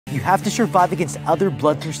You have to survive against other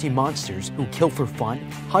bloodthirsty monsters who kill for fun,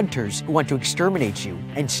 hunters who want to exterminate you,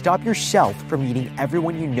 and stop yourself from eating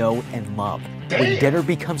everyone you know and love. When dinner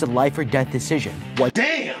becomes a life or death decision, what—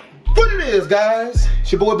 Damn! What it is, guys?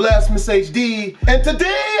 It's your boy Blastphamoushd, and today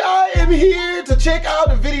I am here to check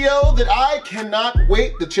out a video that I cannot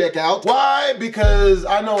wait to check out. Why? Because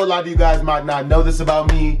I know a lot of you guys might not know this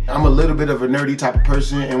about me. I'm a little bit of a nerdy type of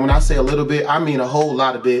person, and when I say a little bit, I mean a whole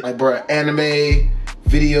lot of it. Like, bruh, anime,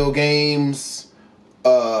 video games,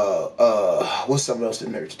 what's something else that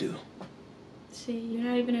nerds do? See, you're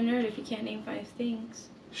not even a nerd if you can't name 5 things.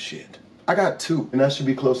 Shit. I got 2, and that should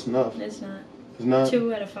be close enough. It's not. It's not?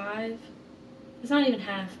 2 out of 5? It's not even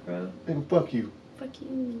half, bro. Nigga, fuck you. Fuck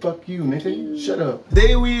you. Fuck you, nigga. Fuck you. Shut up.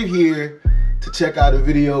 Today we're here to check out a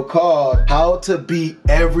video called How to Beat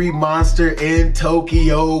Every Monster in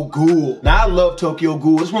Tokyo Ghoul. Now, I love Tokyo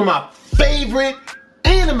Ghoul. It's one of my favorite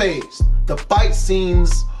animes. The fight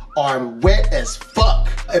scenes are wet as fuck.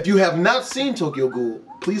 If you have not seen Tokyo Ghoul,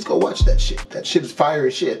 please go watch that shit. That shit is fire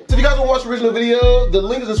as shit. So if you guys want to watch the original video, the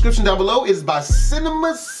link in the description down below is by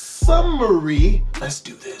Cinema Summary. Let's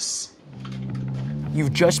do this.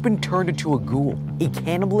 You've just been turned into a ghoul, a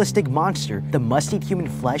cannibalistic monster that must eat human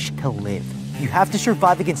flesh to live. You have to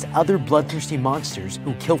survive against other bloodthirsty monsters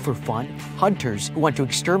who kill for fun, hunters who want to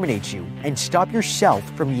exterminate you, and stop yourself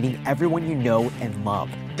from eating everyone you know and love.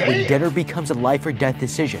 When dinner becomes a life or death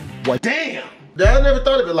decision, what— Damn! I never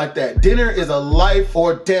thought of it like that. Dinner is a life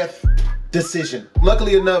or death decision.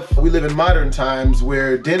 Luckily enough, we live in modern times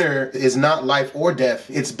where dinner is not life or death.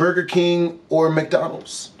 It's Burger King or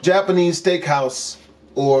McDonald's, Japanese steakhouse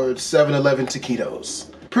or 7-Eleven taquitos.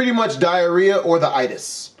 Pretty much diarrhea or the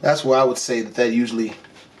itis. That's where I would say that usually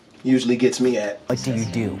gets me at. What do you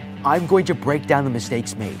do? I'm going to break down the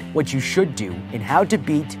mistakes made, what you should do, and how to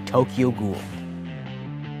beat Tokyo Ghoul.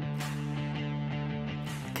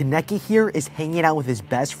 Kaneki here is hanging out with his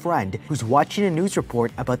best friend who's watching a news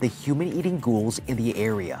report about the human-eating ghouls in the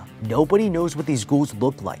area. Nobody knows what these ghouls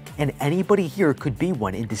look like, and anybody here could be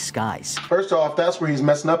one in disguise. First off, that's where he's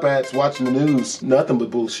messing up at, watching the news. Nothing but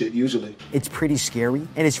bullshit, usually. It's pretty scary,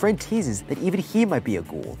 and his friend teases that even he might be a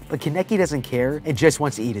ghoul, but Kaneki doesn't care and just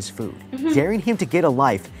wants to eat his food. Daring him to get a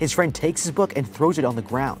life, his friend takes his book and throws it on the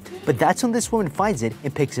ground. But that's when this woman finds it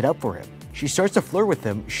and picks it up for him. She starts to flirt with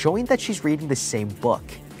him, showing that she's reading the same book.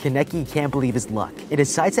 Kaneki can't believe his luck and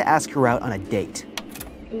decides to ask her out on a date.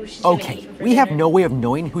 Ooh, Okay, we have no way of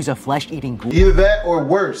knowing who's a flesh-eating ghoul. Either that or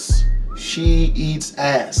worse, she eats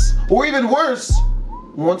ass. Or even worse,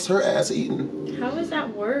 wants her ass eaten. How is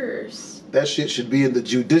that worse? That shit should be in the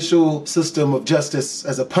judicial system of justice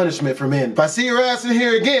as a punishment for men. If I see your ass in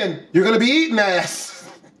here again, you're gonna be eating ass.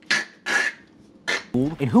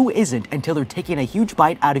 And who isn't until they're taking a huge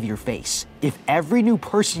bite out of your face? If every new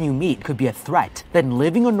person you meet could be a threat, then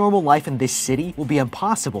living a normal life in this city will be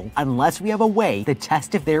impossible unless we have a way to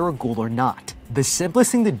test if they're a ghoul or not. The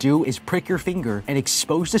simplest thing to do is prick your finger and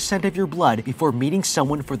expose the scent of your blood before meeting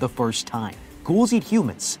someone for the first time. Ghouls eat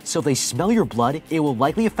humans, so if they smell your blood, it will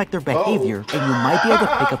likely affect their behavior and you might be able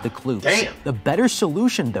to pick up the clues. Damn. The better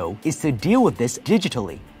solution, though, is to deal with this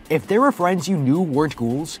digitally. If there were friends you knew weren't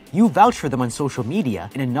ghouls, you vouch for them on social media,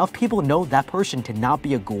 and enough people know that person to not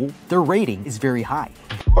be a ghoul, their rating is very high.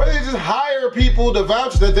 Or they just hire people to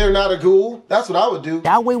vouch that they're not a ghoul. That's what I would do.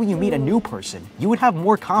 That way when you meet a new person, you would have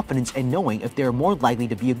more confidence in knowing if they're more likely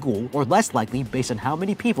to be a ghoul or less likely based on how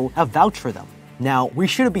many people have vouched for them. Now, we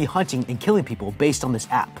shouldn't be hunting and killing people based on this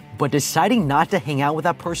app, but deciding not to hang out with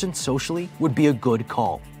that person socially would be a good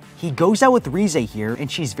call. He goes out with Rize here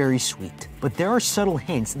and she's very sweet, but there are subtle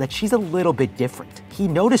hints that she's a little bit different. He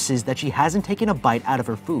notices that she hasn't taken a bite out of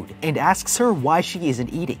her food and asks her why she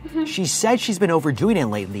isn't eating. She said she's been overdoing it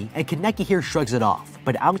lately and Kaneki here shrugs it off,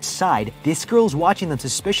 but outside, this girl's watching them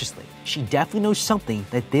suspiciously. She definitely knows something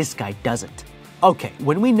that this guy doesn't. Okay,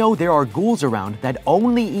 when we know there are ghouls around that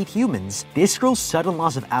only eat humans, this girl's sudden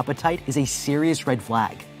loss of appetite is a serious red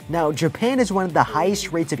flag. Now, Japan is one of the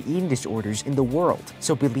highest rates of eating disorders in the world,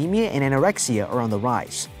 so bulimia and anorexia are on the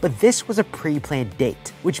rise. But this was a pre-planned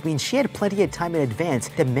date, which means she had plenty of time in advance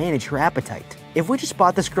to manage her appetite. If we just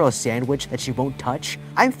bought this girl a sandwich that she won't touch,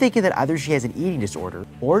 I'm thinking that either she has an eating disorder,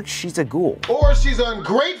 or she's a ghoul. Or she's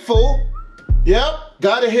ungrateful. Yep,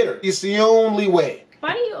 gotta hit her. It's the only way.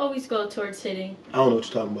 Why do you always go towards hitting? I don't know what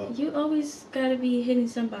you're talking about. You always gotta be hitting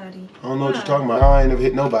somebody. I don't know what you're talking about. I ain't never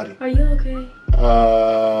hit nobody. Are you okay?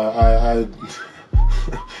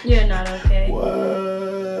 You're not okay.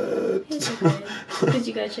 What? It's okay. Because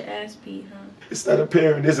you got your ass beat, huh? It's not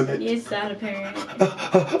apparent, isn't it? It's not apparent.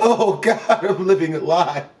 Oh God, I'm living a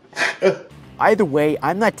lie. Either way,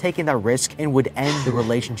 I'm not taking that risk and would end the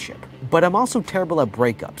relationship. But I'm also terrible at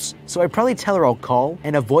breakups, so I'd probably tell her I'll call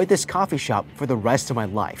and avoid this coffee shop for the rest of my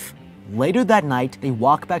life. Later that night, they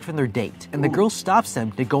walk back from their date, and the girl stops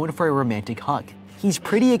them to go in for a romantic hug. He's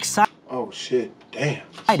pretty excited. Oh shit, damn.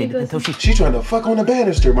 Until She trying to fuck on the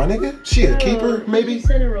banister, my nigga. She a keeper, maybe? You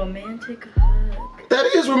said a romantic hug. That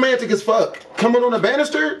is romantic as fuck. Coming on a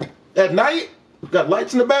banister at night? Got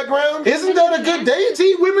lights in the background? Isn't that a good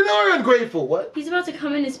deity? Women are ungrateful. What? He's about to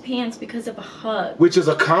come in his pants because of a hug. Which is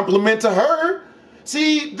a compliment to her.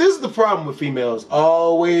 See, this is the problem with females.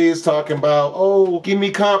 Always talking about, oh, give me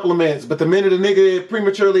compliments. But the minute a nigga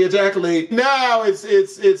prematurely ejaculate, now it's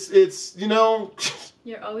you know.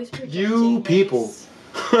 You're always projecting. You people.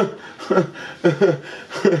 I'm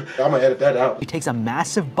gonna edit that out. He takes a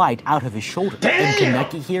massive bite out of his shoulder. Damn! And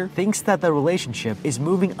Kaneki here thinks that the relationship is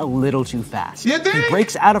moving a little too fast. You think? He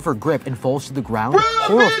breaks out of her grip and falls to the ground,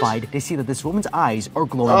 horrified to see that this woman's eyes are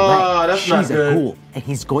glowing red. That's She's not good. a ghoul, and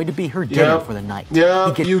he's going to be her dinner for the night.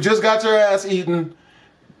 Yeah, you just got your ass eaten.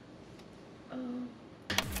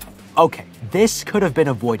 Okay, this could have been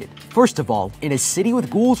avoided. First of all, in a city with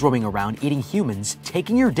ghouls roaming around eating humans,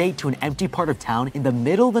 taking your date to an empty part of town in the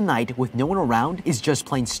middle of the night with no one around is just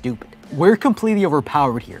plain stupid. We're completely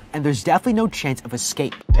overpowered here, and there's definitely no chance of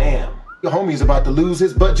escape. Damn, your homie's about to lose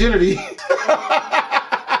his virginity.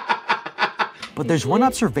 But there's one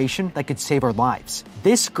observation that could save our lives.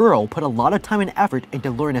 This girl put a lot of time and effort into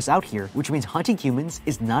luring us out here, which means hunting humans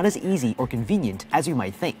is not as easy or convenient as we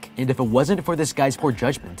might think. And if it wasn't for this guy's poor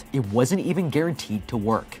judgment, it wasn't even guaranteed to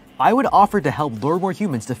work. I would offer to help lure more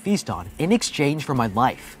humans to feast on in exchange for my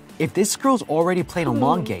life. If this girl's already playing a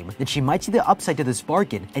long game, then she might see the upside to this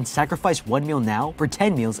bargain and sacrifice one meal now for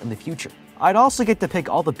 10 meals in the future. I'd also get to pick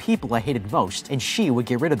all the people I hated most, and she would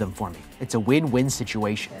get rid of them for me. It's a win-win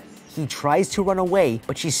situation. He tries to run away,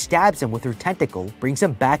 but she stabs him with her tentacle, brings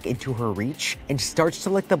him back into her reach, and starts to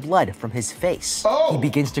lick the blood from his face. He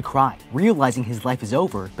begins to cry, realizing his life is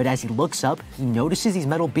over, but as he looks up, he notices these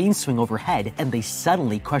metal beams swing overhead, and they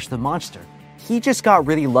suddenly crush the monster. He just got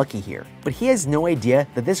really lucky here, but he has no idea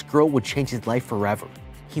that this girl would change his life forever.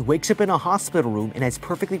 He wakes up in a hospital room and has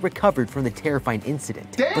perfectly recovered from the terrifying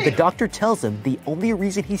incident. Damn. But the doctor tells him the only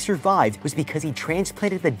reason he survived was because he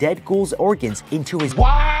transplanted the dead ghoul's organs into his—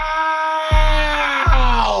 Wow!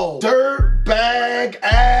 Dirtbag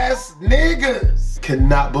ass niggas.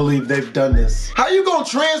 Cannot believe they've done this. How you gonna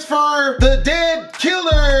transfer the dead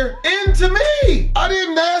killer into me? I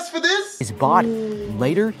didn't ask for this. his body.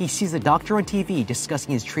 Later, he sees the doctor on TV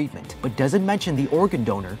discussing his treatment, but doesn't mention the organ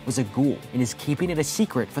donor was a ghoul and is keeping it a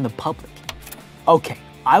secret from the public. Okay,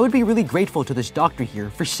 I would be really grateful to this doctor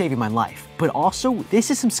here for saving my life, but also,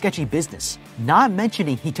 this is some sketchy business. Not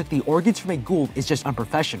mentioning he took the organs from a ghoul is just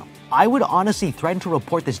unprofessional. I would honestly threaten to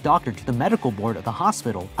report this doctor to the medical board of the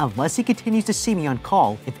hospital unless he continues to see me on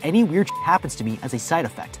call if any weird shit happens to me as a side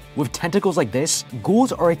effect. With tentacles like this,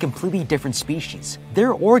 ghouls are a completely different species.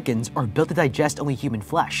 Their organs are built to digest only human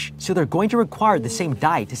flesh, so they're going to require the same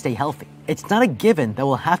diet to stay healthy. It's not a given that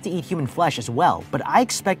we'll have to eat human flesh as well, but I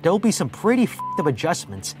expect there'll be some pretty f***ed up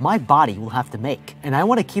adjustments my body will have to make, and I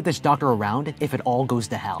want to keep this doctor around if it all goes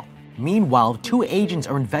to hell. Meanwhile, two agents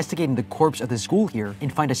are investigating the corpse of this ghoul here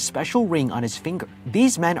and find a special ring on his finger.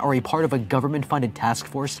 These men are a part of a government-funded task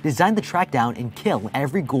force designed to track down and kill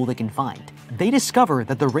every ghoul they can find. They discover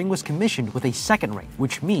that the ring was commissioned with a second ring,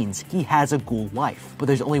 which means he has a ghoul wife. But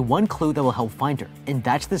there's only one clue that will help find her, and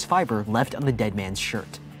that's this fiber left on the dead man's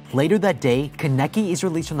shirt. Later that day, Kaneki is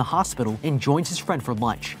released from the hospital and joins his friend for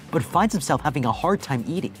lunch, but finds himself having a hard time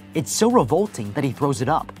eating. It's so revolting that he throws it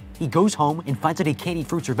up. He goes home and finds that he can't eat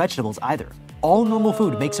fruits or vegetables either. All normal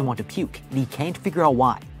food makes him want to puke, and he can't figure out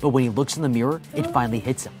why. But when he looks in the mirror, it finally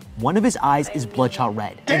hits him. One of his eyes is bloodshot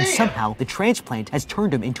red, and somehow the transplant has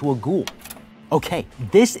turned him into a ghoul. Okay,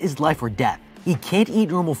 this is life or death. He can't eat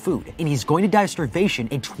normal food, and he's going to die of starvation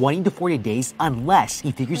in 20 to 40 days unless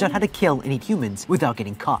he figures out how to kill and eat humans without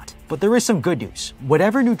getting caught. But there is some good news.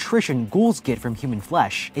 Whatever nutrition ghouls get from human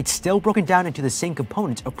flesh, it's still broken down into the same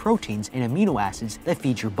components of proteins and amino acids that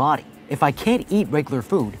feed your body. If I can't eat regular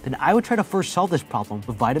food, then I would try to first solve this problem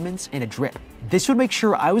with vitamins and a drip. This would make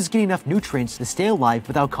sure I was getting enough nutrients to stay alive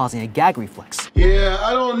without causing a gag reflex. Yeah,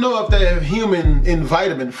 I don't know if they have human in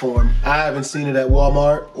vitamin form. I haven't seen it at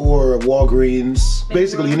Walmart or Walgreens.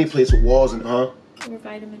 Basically any place with walls in, Or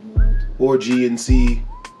Vitamin World. Or GNC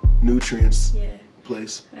nutrients. Yeah.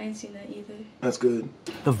 Place. I ain't seen that either. That's good.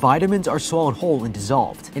 The vitamins are swallowed whole and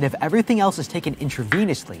dissolved, and if everything else is taken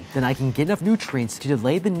intravenously, then I can get enough nutrients to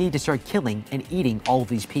delay the need to start killing and eating all of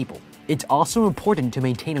these people. It's also important to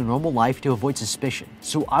maintain a normal life to avoid suspicion,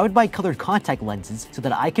 so I would buy colored contact lenses so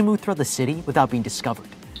that I can move throughout the city without being discovered.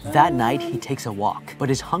 That night, he takes a walk, but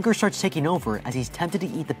his hunger starts taking over as he's tempted to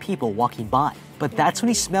eat the people walking by. But that's when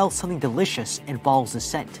he smells something delicious and follows the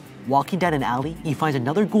scent. Walking down an alley, he finds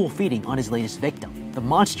another ghoul feeding on his latest victim. The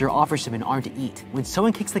monster offers him an arm to eat when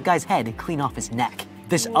someone kicks the guy's head clean off his neck.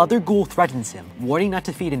 This other ghoul threatens him, warning not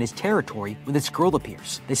to feed in his territory when this girl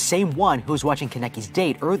appears, the same one who was watching Kaneki's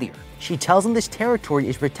date earlier. She tells him this territory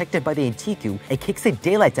is protected by the Antiku and kicks the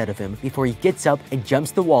daylights out of him before he gets up and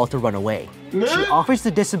jumps the wall to run away. She offers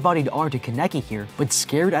the disembodied arm to Kaneki here, but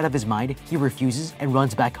scared out of his mind, he refuses and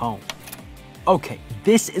runs back home. Okay,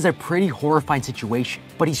 this is a pretty horrifying situation,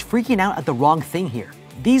 but he's freaking out at the wrong thing here.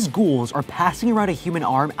 These ghouls are passing around a human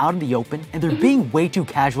arm out in the open, and they're being way too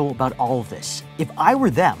casual about all of this. If I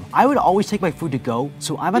were them, I would always take my food to go,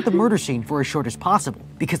 so I'm at the murder scene for as short as possible,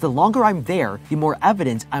 because the longer I'm there, the more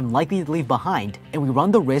evidence I'm likely to leave behind, and we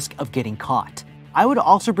run the risk of getting caught. I would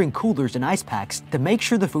also bring coolers and ice packs to make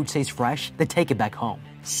sure the food stays fresh, then take it back home.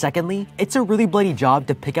 Secondly, it's a really bloody job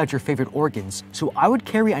to pick out your favorite organs, so I would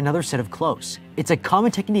carry another set of clothes. It's a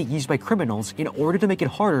common technique used by criminals in order to make it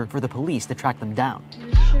harder for the police to track them down.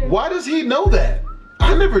 Why does he know that?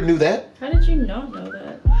 I never knew that. How did you not know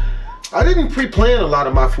that? I didn't pre-plan a lot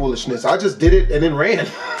of my foolishness. I just did it and then ran.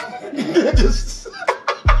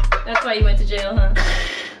 That's why you went to jail, huh?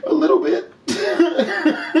 A little bit.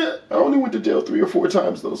 I only went to jail 3 or 4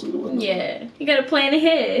 times though, so it wasn't. Yeah, you gotta plan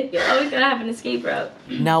ahead. You always gotta have an escape route.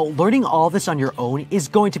 Now, learning all this on your own is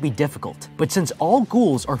going to be difficult, but since all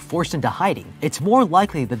ghouls are forced into hiding, it's more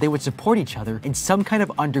likely that they would support each other in some kind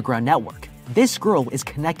of underground network. This girl is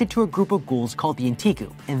connected to a group of ghouls called the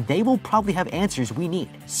Antiku, and they will probably have answers we need.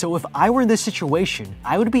 So if I were in this situation,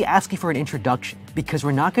 I would be asking for an introduction, because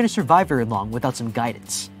we're not going to survive very long without some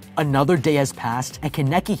guidance. Another day has passed, and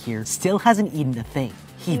Kaneki here still hasn't eaten a thing.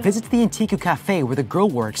 He visits the Antiku cafe where the girl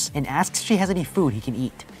works and asks if she has any food he can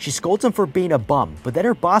eat. She scolds him for being a bum, but then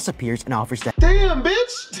her boss appears and offers to— Damn,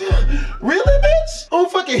 bitch! Really, bitch?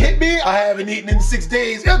 Don't fucking hit me. I haven't eaten in 6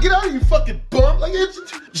 days. Yo, get out of you fucking bum. Like,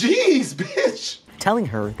 jeez, bitch. Telling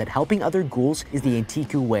her that helping other ghouls is the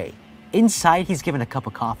Antiku way. Inside, he's given a cup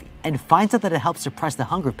of coffee and finds out that it helps suppress the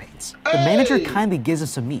hunger pains. The manager kindly gives him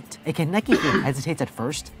some meat, and Kaneki here hesitates at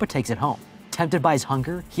first, but takes it home. Tempted by his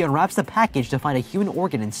hunger, he unwraps the package to find a human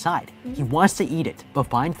organ inside. He wants to eat it, but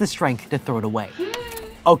finds the strength to throw it away.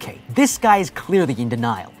 Okay, this guy is clearly in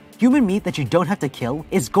denial. Human meat that you don't have to kill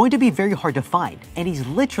is going to be very hard to find, and he's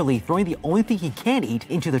literally throwing the only thing he can eat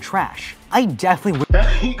into the trash. I definitely would—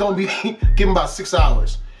 He gonna be, give him about 6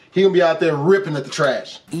 hours. He gonna be out there ripping at the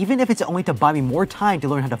trash. Even if it's only to buy me more time to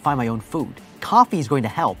learn how to find my own food. Coffee is going to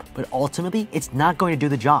help, but ultimately, it's not going to do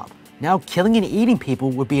the job. Now, killing and eating people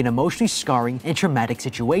would be an emotionally scarring and traumatic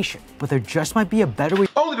situation, but there just might be a better way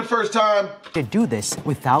Only the first time. to do this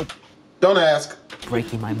without Don't ask.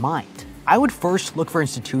 breaking my mind. I would first look for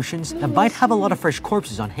institutions that might have a lot of fresh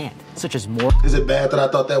corpses on hand, such as more— Is it bad that I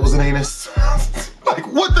thought that was an anus?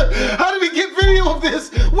 Like, what the? How did we get video of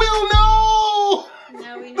this? We'll know!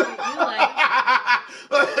 Now we know what you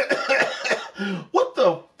like. What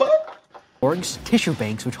the fuck? morgues, tissue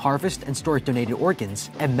banks which harvest and store donated organs,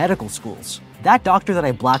 and medical schools. That doctor that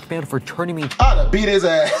I blackmailed for turning me I'd have beat his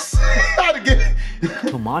ass. I'd have get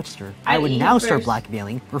to a monster, I would now start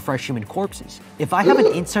blackmailing for fresh human corpses. If I have an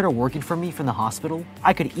insider working for me from the hospital,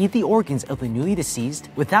 I could eat the organs of the newly deceased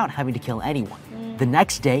without having to kill anyone. The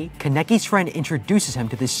next day, Kaneki's friend introduces him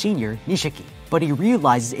to the senior, Nishiki, but he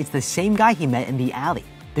realizes it's the same guy he met in the alley.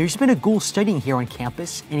 There's been a ghoul studying here on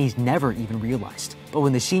campus, and he's never even realized. But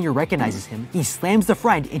when the senior recognizes him, he slams the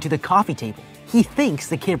friend into the coffee table. He thinks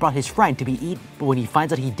the kid brought his friend to be eaten, but when he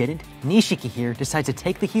finds out he didn't, Nishiki here decides to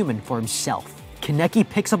take the human for himself. Kaneki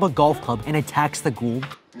picks up a golf club and attacks the ghoul.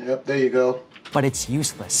 Yep, there you go. But it's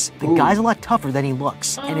useless. The guy's a lot tougher than he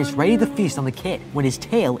looks, and is ready to feast on the kid when his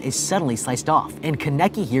tail is suddenly sliced off, and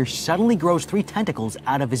Kaneki here suddenly grows 3 tentacles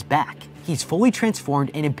out of his back. He's fully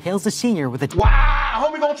transformed and impales the senior with a— Wow,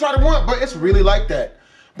 homie gonna try to run, but it's really like that.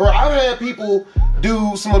 Bro, I've had people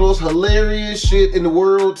do some of those hilarious shit in the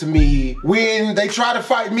world to me when they try to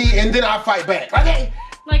fight me and then I fight back. Okay?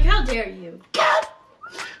 Like, how dare you? God.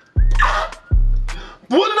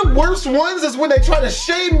 One of the worst ones is when they try to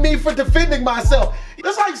shame me for defending myself.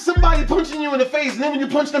 It's like somebody punching you in the face and then when you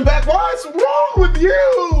punch them back, what's wrong with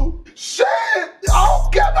you? Shit! Oh,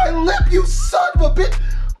 God, my lip, you son of a bitch.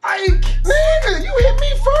 Nigga, you hit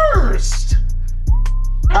me first.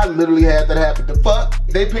 I literally had that happen. The fuck?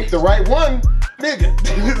 They picked the right one, nigga.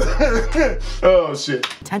 Oh, shit.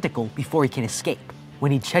 tentacle before he can escape.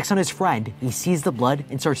 When he checks on his friend, he sees the blood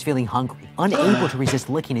and starts feeling hungry, unable to resist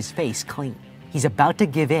licking his face clean. He's about to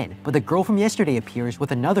give in, but the girl from yesterday appears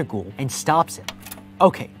with another ghoul and stops him.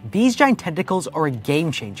 Okay, these giant tentacles are a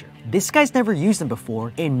game changer. This guy's never used them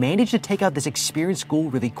before and managed to take out this experienced ghoul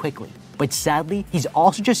really quickly. But sadly, he's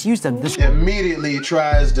also just used them this immediately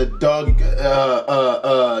tries to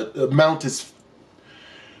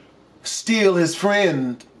steal his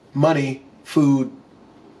friend money, food.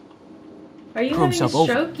 Are you for himself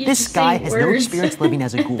over. This guy has no experience living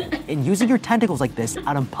as a ghoul, and using your tentacles like this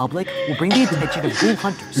out in public will bring the attention of ghoul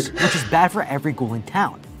hunters, which is bad for every ghoul in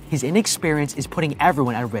town. His inexperience is putting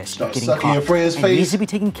everyone at risk of getting caught, and needs to be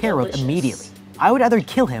taken care of immediately. I would either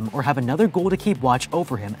kill him or have another ghoul to keep watch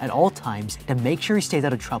over him at all times to make sure he stays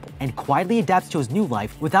out of trouble and quietly adapts to his new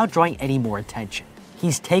life without drawing any more attention.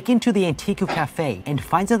 He's taken to the Antiku Cafe and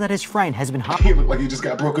finds out that his friend has been He looked like he just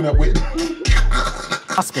got broken up with.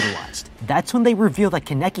 hospitalized. That's when they reveal that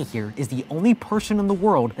Kaneki here is the only person in the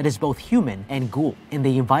world that is both human and ghoul, and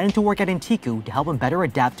they invite him to work at Antiku to help him better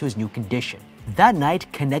adapt to his new condition. That night,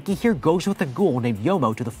 Kaneki here goes with a ghoul named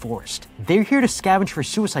Yomo to the forest. They're here to scavenge for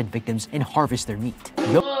suicide victims and harvest their meat.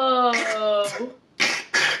 Yomo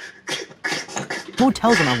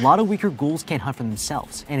tells them a lot of weaker ghouls can't hunt for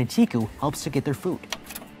themselves, and Antiku helps to get their food.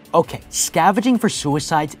 Okay, scavenging for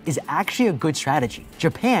suicides is actually a good strategy.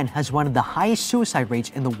 Japan has one of the highest suicide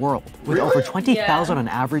rates in the world, with over 20,000 on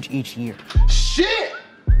average each year. Shit!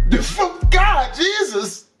 God,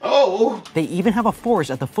 Jesus! Oh. They even have a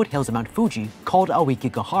forest at the foothills of Mount Fuji called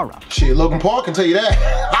Awikigahara. Shit, Logan Paul can tell you that.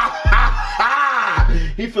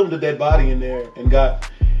 He filmed a dead body in there and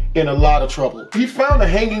got in a lot of trouble. He found a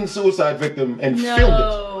hanging suicide victim and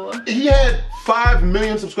filmed it. He had 5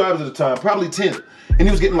 million subscribers at the time, probably 10. And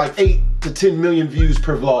he was getting like 8 to 10 million views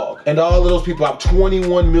per vlog. And all of those people,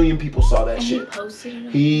 21 million people saw that shit.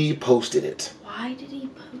 He posted it. Why did he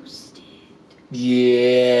post it?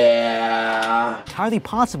 Yeah. Entirely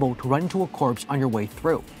possible to run into a corpse on your way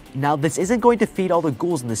through. Now, this isn't going to feed all the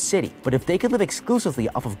ghouls in the city, but if they could live exclusively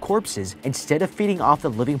off of corpses instead of feeding off the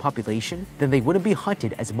living population, then they wouldn't be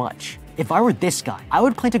hunted as much. If I were this guy, I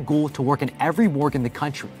would plant a ghoul to work in every morgue in the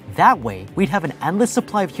country. That way, we'd have an endless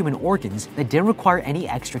supply of human organs that didn't require any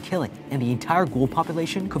extra killing, and the entire ghoul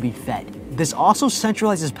population could be fed. This also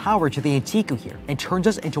centralizes power to the Antiku here, and turns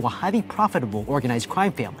us into a highly profitable organized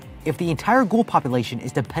crime family. If the entire ghoul population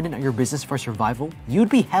is dependent on your business for survival, you'd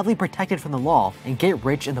be heavily protected from the law and get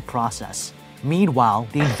rich in the process. Meanwhile,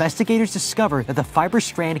 the investigators discover that the fiber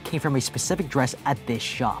strand came from a specific dress at this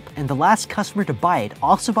shop, and the last customer to buy it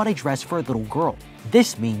also bought a dress for a little girl.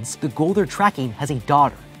 This means the ghoul they're tracking has a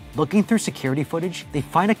daughter. Looking through security footage, they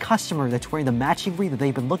find a customer that's wearing the matching wreath that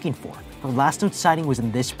they've been looking for. Her last known sighting was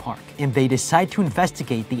in this park, and they decide to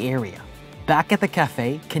investigate the area. Back at the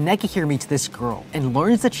cafe, Kaneki here meets this girl and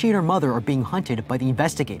learns that she and her mother are being hunted by the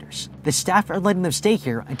investigators. The staff are letting them stay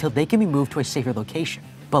here until they can be moved to a safer location.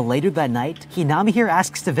 But later that night, Hinami here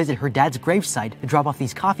asks to visit her dad's gravesite to drop off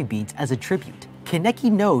these coffee beans as a tribute.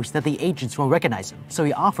 Kaneki knows that the agents won't recognize him, so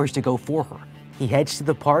he offers to go for her. He heads to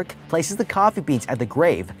the park, places the coffee beans at the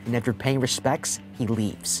grave, and after paying respects, he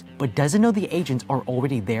leaves. But doesn't know the agents are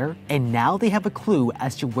already there, and now they have a clue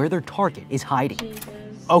as to where their target is hiding.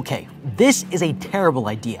 Okay, this is a terrible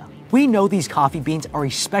idea. We know these coffee beans are a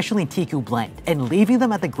special Antiku blend, and leaving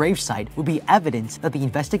them at the gravesite would be evidence that the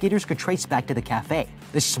investigators could trace back to the cafe.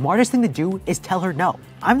 The smartest thing to do is tell her no.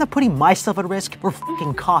 I'm not putting myself at risk for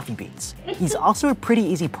fucking coffee beans. He's also a pretty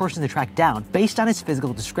easy person to track down based on his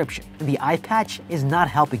physical description, and the eye patch is not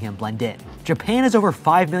helping him blend in. Japan has over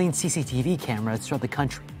 5 million CCTV cameras throughout the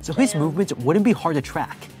country, so his movements wouldn't be hard to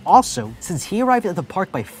track. Also, since he arrived at the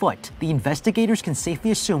park by foot, the investigators can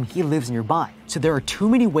safely assume he lives nearby. So there are too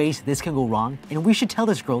many ways this can go wrong, and we should tell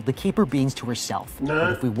this girl to keep her beans to herself.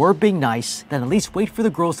 But if we were being nice, then at least wait for the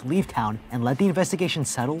girls to leave town and let the investigation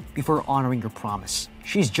settle before honoring your promise.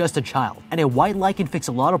 She's just a child, and a white light can fix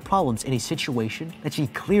a lot of problems in a situation that she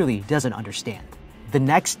clearly doesn't understand. The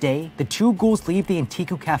next day, the two ghouls leave the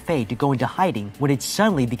Antiku Cafe to go into hiding when it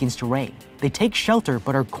suddenly begins to rain. They take shelter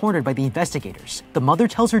but are cornered by the investigators. The mother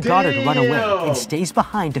tells her daughter to run away and stays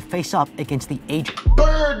behind to face up against the agent.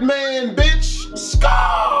 Birdman, bitch!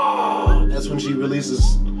 Scar! That's when she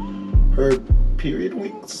releases her period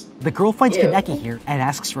wings. The girl finds Kaneki here and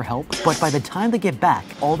asks for help, but by the time they get back,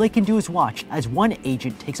 all they can do is watch as one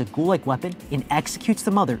agent takes a ghoul-like weapon and executes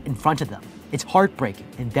the mother in front of them. It's heartbreaking,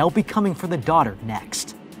 and they'll be coming for the daughter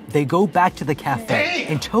next. They go back to the cafe,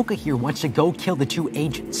 and Toka here wants to go kill the two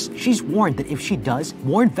agents. She's warned that if she does,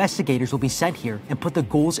 more investigators will be sent here and put the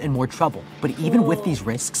ghouls in more trouble. But even with these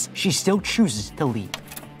risks, she still chooses to leave.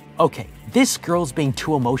 Okay, this girl's being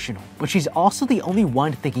too emotional, but she's also the only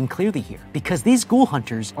one thinking clearly here, because these ghoul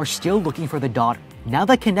hunters are still looking for the daughter. Now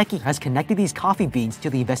that Kaneki has connected these coffee beans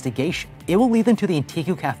to the investigation, it will lead them to the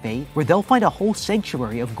Antiku Cafe, where they'll find a whole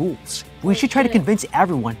sanctuary of ghouls. We should try to convince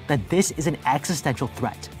everyone that this is an existential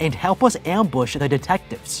threat, and help us ambush the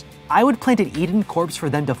detectives. I would plant an Eden corpse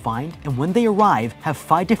for them to find, and when they arrive, have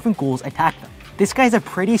 5 different ghouls attack them. This guy's a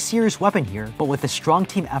pretty serious weapon here, but with a strong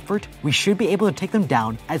team effort, we should be able to take them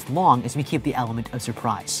down as long as we keep the element of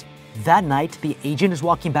surprise. That night, the agent is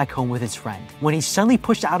walking back home with his friend, when he's suddenly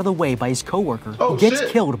pushed out of the way by his coworker, who gets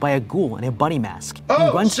killed by a ghoul in a bunny mask. He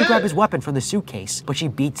runs to grab his weapon from the suitcase, but she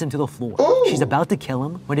beats him to the floor. She's about to kill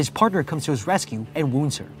him when his partner comes to his rescue and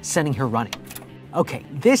wounds her, sending her running. Okay,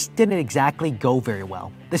 this didn't exactly go very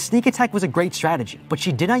well. The sneak attack was a great strategy, but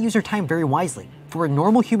she did not use her time very wisely. For a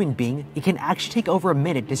normal human being, it can actually take over a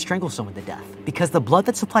minute to strangle someone to death, because the blood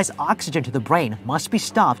that supplies oxygen to the brain must be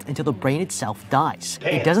stopped until the brain itself dies.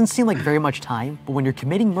 It doesn't seem like very much time, but when you're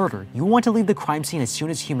committing murder, you want to leave the crime scene as soon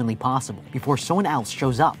as humanly possible, before someone else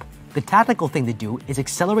shows up. The tactical thing to do is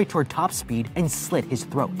accelerate toward top speed and slit his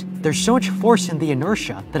throat. There's so much force in the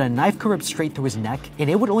inertia that a knife could rip straight through his neck, and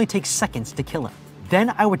it would only take seconds to kill him.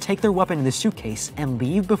 Then I would take their weapon in the suitcase and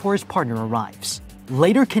leave before his partner arrives.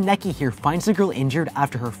 Later, Kaneki here finds the girl injured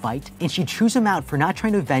after her fight, and she chews him out for not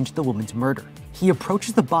trying to avenge the woman's murder. He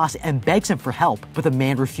approaches the boss and begs him for help, but the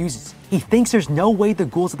man refuses. He thinks there's no way the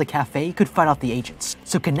ghouls at the cafe could fight off the agents,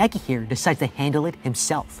 so Kaneki here decides to handle it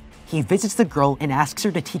himself. He visits the girl and asks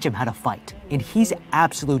her to teach him how to fight, and he's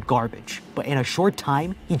absolute garbage. But in a short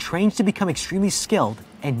time, he trains to become extremely skilled,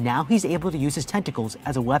 and now he's able to use his tentacles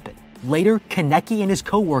as a weapon. Later, Kaneki and his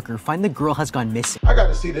co-worker find the girl has gone missing. I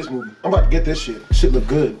gotta see this movie. I'm about to get this shit. Shit look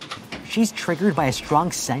good. She's triggered by a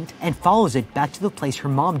strong scent and follows it back to the place her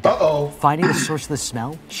mom died. Finding the source of the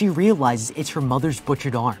smell, she realizes it's her mother's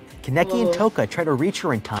butchered arm. Kaneki and Toka try to reach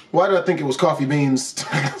her in time. Why did I think it was coffee beans?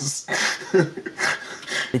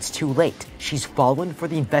 It's too late. She's fallen for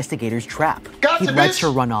the investigator's trap. Gotcha, He lets bitch.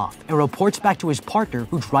 her run off and reports back to his partner,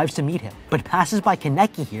 who drives to meet him, but passes by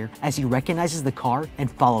Kaneki here as he recognizes the car and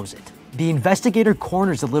follows it. The investigator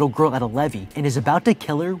corners the little girl at a levee and is about to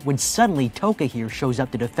kill her when suddenly Toka here shows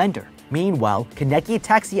up to defend her. Meanwhile, Kaneki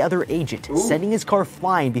attacks the other agent, sending his car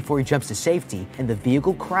flying before he jumps to safety, and the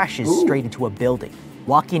vehicle crashes straight into a building.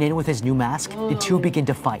 Walking in with his new mask, the two begin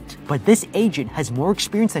to fight, but this agent has more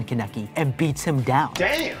experience than Kaneki and beats him down.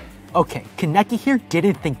 Damn! Okay, Kaneki here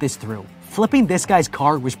didn't think this through. Flipping this guy's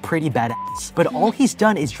car was pretty badass, but all he's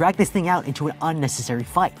done is drag this thing out into an unnecessary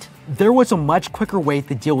fight. There was a much quicker way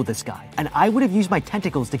to deal with this guy, and I would have used my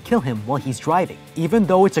tentacles to kill him while he's driving. Even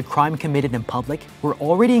though it's a crime committed in public, we're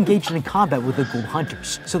already engaged in combat with the ghoul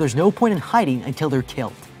hunters, so there's no point in hiding until they're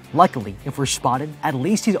killed. Luckily, if we're spotted, at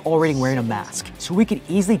least he's already wearing a mask, so we could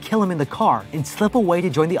easily kill him in the car and slip away to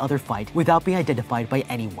join the other fight without being identified by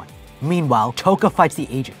anyone. Meanwhile, Toka fights the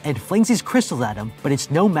agent and flings his crystals at him, but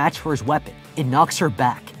it's no match for his weapon. It knocks her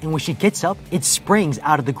back, and when she gets up, it springs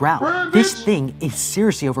out of the ground. This thing is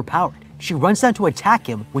seriously overpowered. She runs down to attack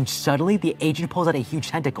him when suddenly the agent pulls out a huge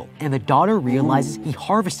tentacle, and the daughter realizes he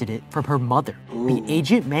harvested it from her mother. The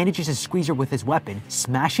agent manages to squeeze her with his weapon,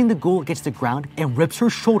 smashing the ghoul against the ground and rips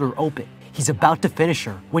her shoulder open. He's about to finish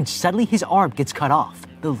her when suddenly his arm gets cut off.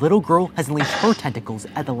 The little girl has unleashed her tentacles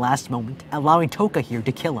at the last moment, allowing Toka here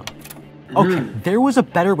to kill him. Okay, there was a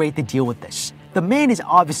better way to deal with this. The man is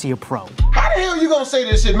obviously a pro. How the hell you gonna say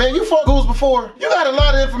this shit, man? You fought ghouls before. You got a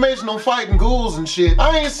lot of information on fighting ghouls and shit.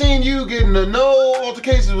 I ain't seen you get into no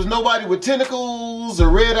altercations with nobody with tentacles or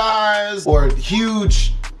red eyes or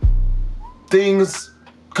huge things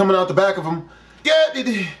coming out the back of them.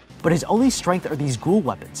 Yeah, But his only strength are these ghoul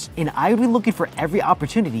weapons, and I would be looking for every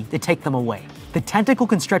opportunity to take them away. The tentacle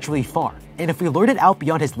can stretch really far, and if we lure it out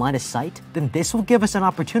beyond his line of sight, then this will give us an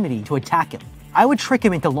opportunity to attack him. I would trick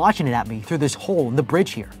him into launching it at me through this hole in the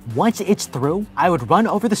bridge here. Once it's through, I would run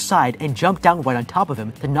over the side and jump down right on top of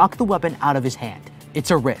him to knock the weapon out of his hand.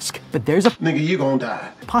 It's a risk, but there's a nigga, you gonna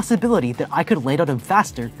die. Possibility that I could land on him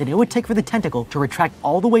faster than it would take for the tentacle to retract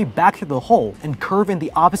all the way back through the hole and curve in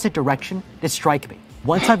the opposite direction to strike me.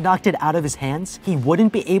 Once I've knocked it out of his hands, he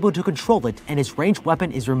wouldn't be able to control it and his ranged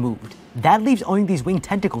weapon is removed. That leaves only these winged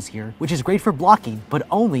tentacles here, which is great for blocking, but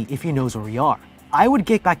only if he knows where we are. I would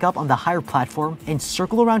get back up on the higher platform and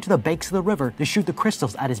circle around to the banks of the river to shoot the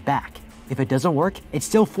crystals at his back. If it doesn't work, it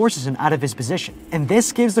still forces him out of his position, and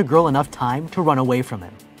this gives the girl enough time to run away from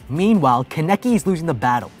him. Meanwhile, Kaneki is losing the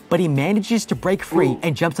battle, but he manages to break free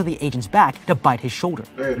and jumps on the agent's back to bite his shoulder.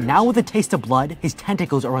 Now with a taste of blood, his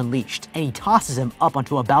tentacles are unleashed, and he tosses him up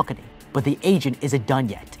onto a balcony. But the agent isn't done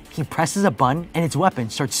yet. He presses a button and his weapon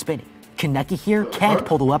starts spinning. Kaneki here can't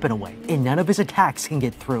pull the weapon away, and none of his attacks can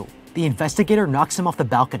get through. The investigator knocks him off the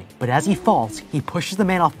balcony, but as he falls, he pushes the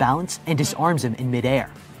man off balance and disarms him in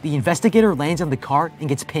midair. The investigator lands on the car and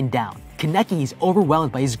gets pinned down. Kaneki is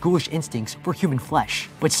overwhelmed by his ghoulish instincts for human flesh,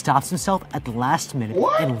 but stops himself at the last minute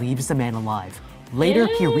and leaves the man alive. Later,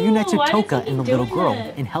 he reunites with Toka and the little girl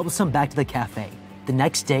and helps him back to the cafe. The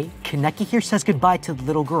next day, Kaneki here says goodbye to the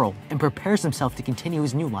little girl and prepares himself to continue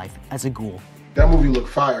his new life as a ghoul. That movie looked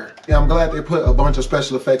fire. Yeah, I'm glad they put a bunch of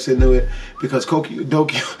special effects into it because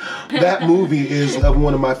that movie is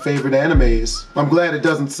one of my favorite animes. I'm glad it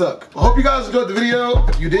doesn't suck. I hope you guys enjoyed the video.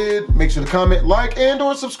 If you did, make sure to comment, like,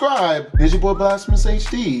 and/or subscribe. Here's your boy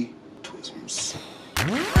BHD.